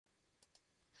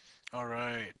All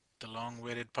right, the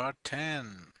long-awaited part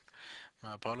 10.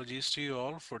 My apologies to you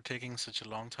all for taking such a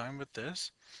long time with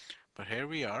this, but here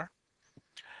we are.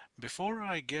 Before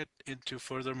I get into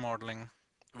further modeling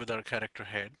with our character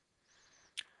head,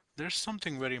 there's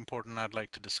something very important I'd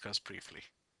like to discuss briefly.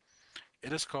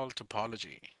 It is called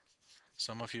topology.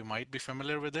 Some of you might be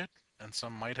familiar with it, and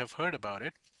some might have heard about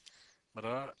it, but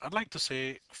I'd like to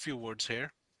say a few words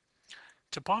here.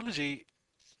 Topology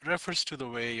refers to the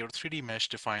way your 3D mesh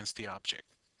defines the object,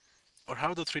 or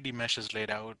how the 3D mesh is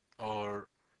laid out, or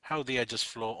how the edges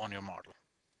flow on your model.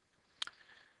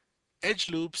 Edge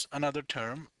loops, another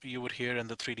term you would hear in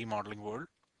the 3D modeling world,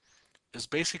 is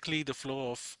basically the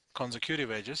flow of consecutive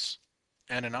edges,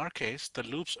 and in our case, the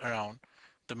loops around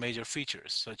the major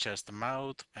features, such as the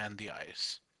mouth and the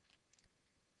eyes.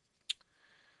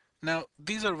 Now,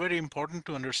 these are very important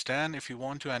to understand if you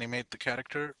want to animate the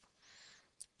character.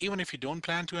 Even if you don't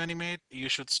plan to animate, you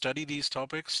should study these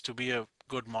topics to be a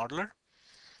good modeler.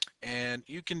 And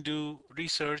you can do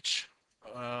research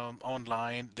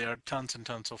online. There are tons and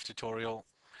tons of tutorial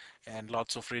and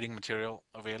lots of reading material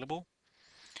available.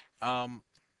 Um,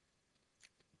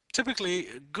 Typically,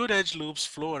 good edge loops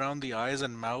flow around the eyes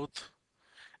and mouth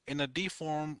in a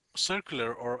deformed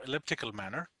circular or elliptical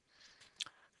manner.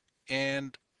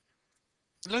 And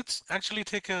let's actually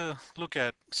take a look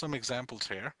at some examples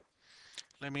here.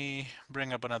 Let me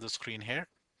bring up another screen here.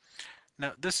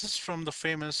 Now, this is from the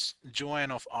famous Joan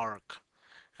of Arc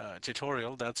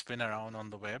tutorial that's been around on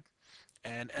the web.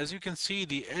 And as you can see,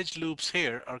 the edge loops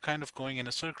here are kind of going in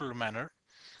a circular manner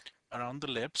around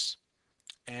the lips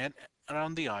and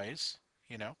around the eyes,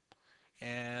 you know.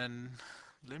 And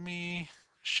let me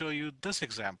show you this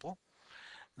example.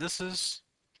 This is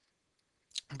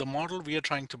the model we are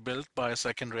trying to build by a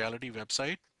Second Reality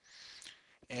website.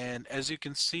 And as you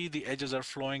can see, the edges are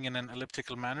flowing in an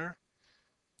elliptical manner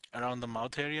around the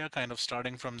mouth area, kind of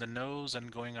starting from the nose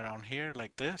and going around here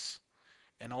like this.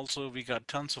 And also we got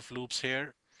tons of loops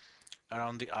here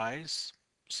around the eyes,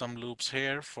 some loops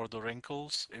here for the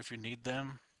wrinkles if you need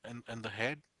them, and the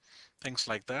head, things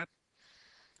like that.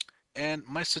 And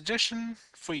my suggestion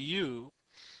for you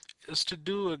is to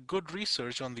do a good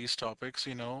research on these topics,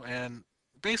 and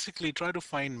basically try to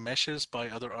find meshes by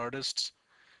other artists,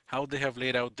 how they have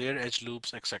laid out their edge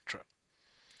loops, etc.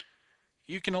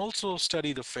 You can also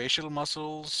study the facial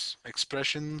muscles,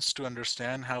 expressions to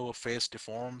understand how a face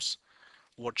deforms,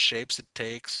 what shapes it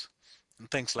takes,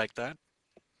 and things like that.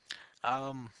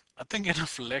 I think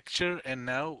enough lecture, and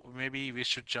now maybe we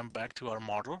should jump back to our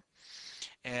model.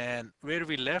 And where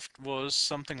we left was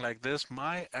something like this.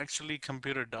 My actually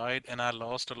computer died and I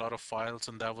lost a lot of files,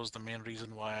 and that was the main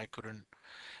reason why I couldn't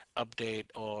update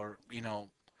or,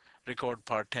 record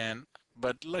part 10.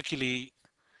 But luckily,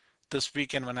 this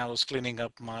weekend when I was cleaning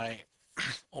up my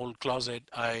old closet,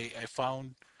 I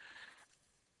found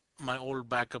my old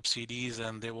backup CDs,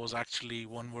 and there was actually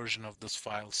one version of this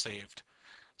file saved.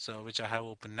 So which I have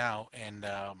open now, and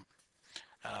I'm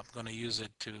going to use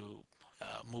it to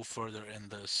move further in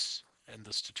this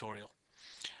tutorial.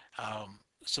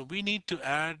 So we need to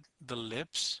add the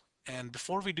lips, and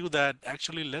before we do that,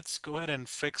 actually let's go ahead and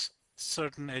fix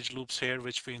certain edge loops here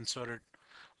which we inserted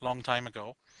long time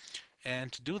ago.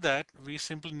 And to do that, we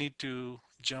simply need to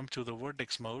jump to the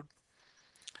vertex mode,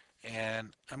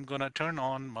 and I'm going to turn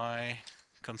on my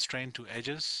constraint to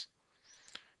edges,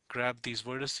 grab these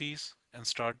vertices, and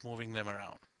start moving them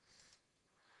around,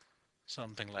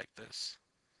 something like this.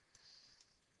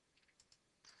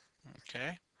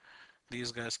 Okay,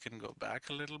 these guys can go back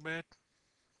a little bit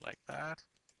like that.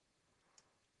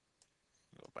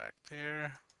 Go back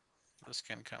there. This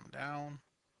can come down.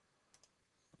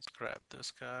 Let's grab this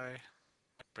guy,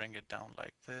 bring it down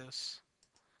like this,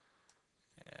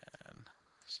 and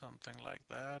something like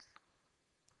that.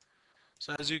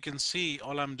 So as you can see,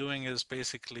 all I'm doing is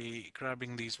basically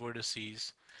grabbing these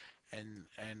vertices and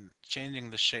changing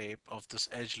the shape of this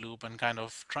edge loop and kind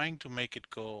of trying to make it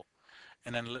go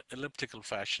in an elliptical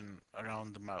fashion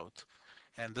around the mouth.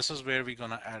 And this is where we're going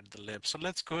to add the lip. So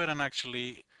let's go ahead and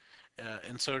actually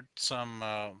insert some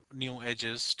new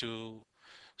edges to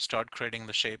start creating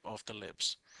the shape of the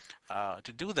lips.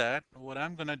 To do that, what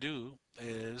I'm going to do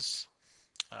is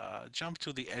jump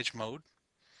to the edge mode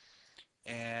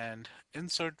and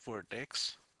insert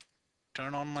vertex,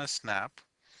 turn on my snap,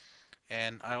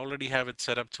 and I already have it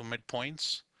set up to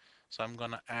midpoints. So I'm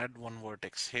going to add one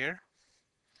vertex here,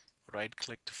 right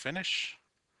click to finish,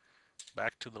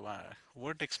 back to the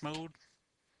vertex mode,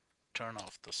 turn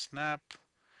off the snap.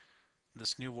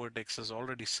 This new vertex is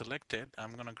already selected.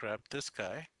 I'm going to grab this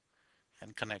guy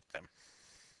and connect them.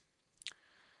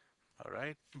 All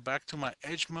right, back to my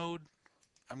edge mode.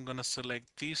 I'm gonna select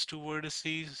these two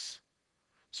vertices,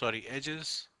 sorry,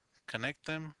 edges, connect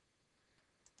them,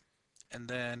 and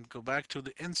then go back to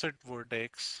the insert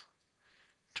vertex,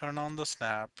 turn on the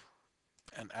snap,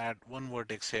 and add one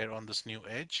vertex here on this new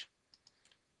edge.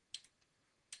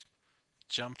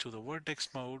 Jump to the vertex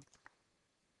mode,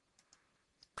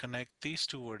 connect these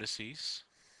two vertices,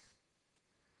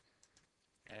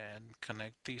 and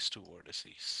connect these two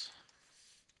vertices.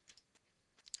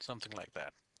 Something like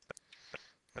that.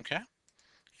 Okay?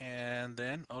 And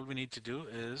then all we need to do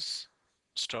is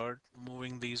start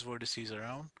moving these vertices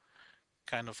around,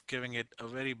 kind of giving it a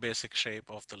very basic shape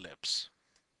of the lips.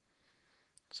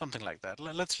 Something like that.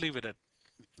 Let's leave it at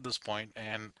this point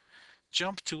and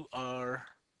jump to our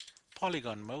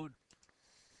polygon mode.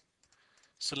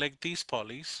 Select these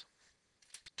polys,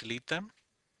 delete them,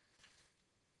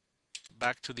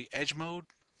 back to the edge mode,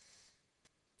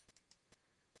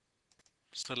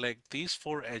 select these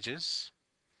four edges.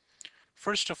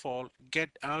 First of all, get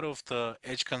out of the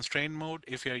edge constraint mode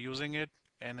if you're using it.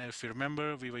 And if you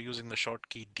remember, we were using the short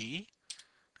key D.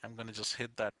 I'm going to just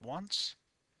hit that once.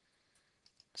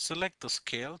 Select the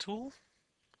scale tool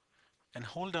and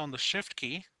hold down the shift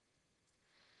key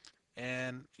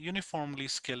and uniformly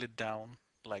scale it down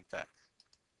like that.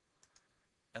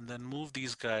 And then move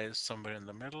these guys somewhere in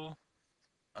the middle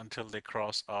until they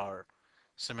cross our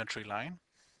symmetry line.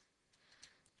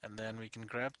 And then we can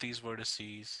grab these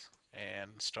vertices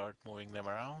and start moving them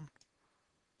around,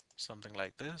 something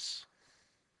like this.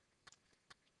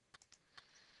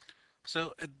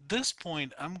 So at this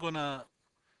point, I'm gonna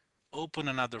open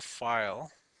another file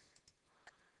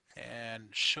and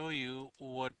show you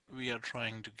what we are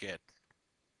trying to get.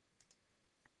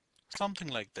 Something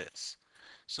like this.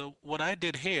 So what I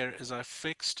did here is I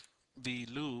fixed the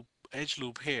loop, edge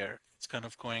loop here. It's kind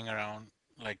of going around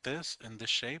like this in this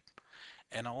shape.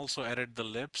 And I also added the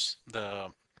lips,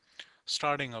 the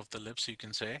starting of the lips, you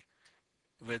can say,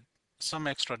 with some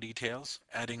extra details,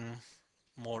 adding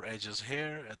more edges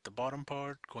here at the bottom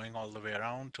part, going all the way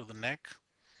around to the neck,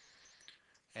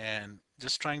 and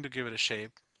just trying to give it a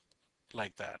shape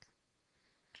like that.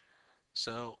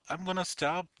 So I'm gonna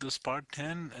stop this part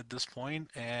 10 at this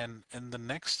point, and in the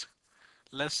next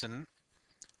lesson,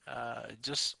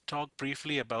 just talk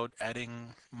briefly about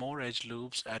adding more edge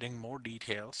loops, adding more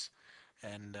details,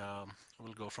 and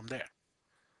we'll go from there.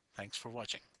 Thanks for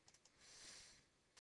watching.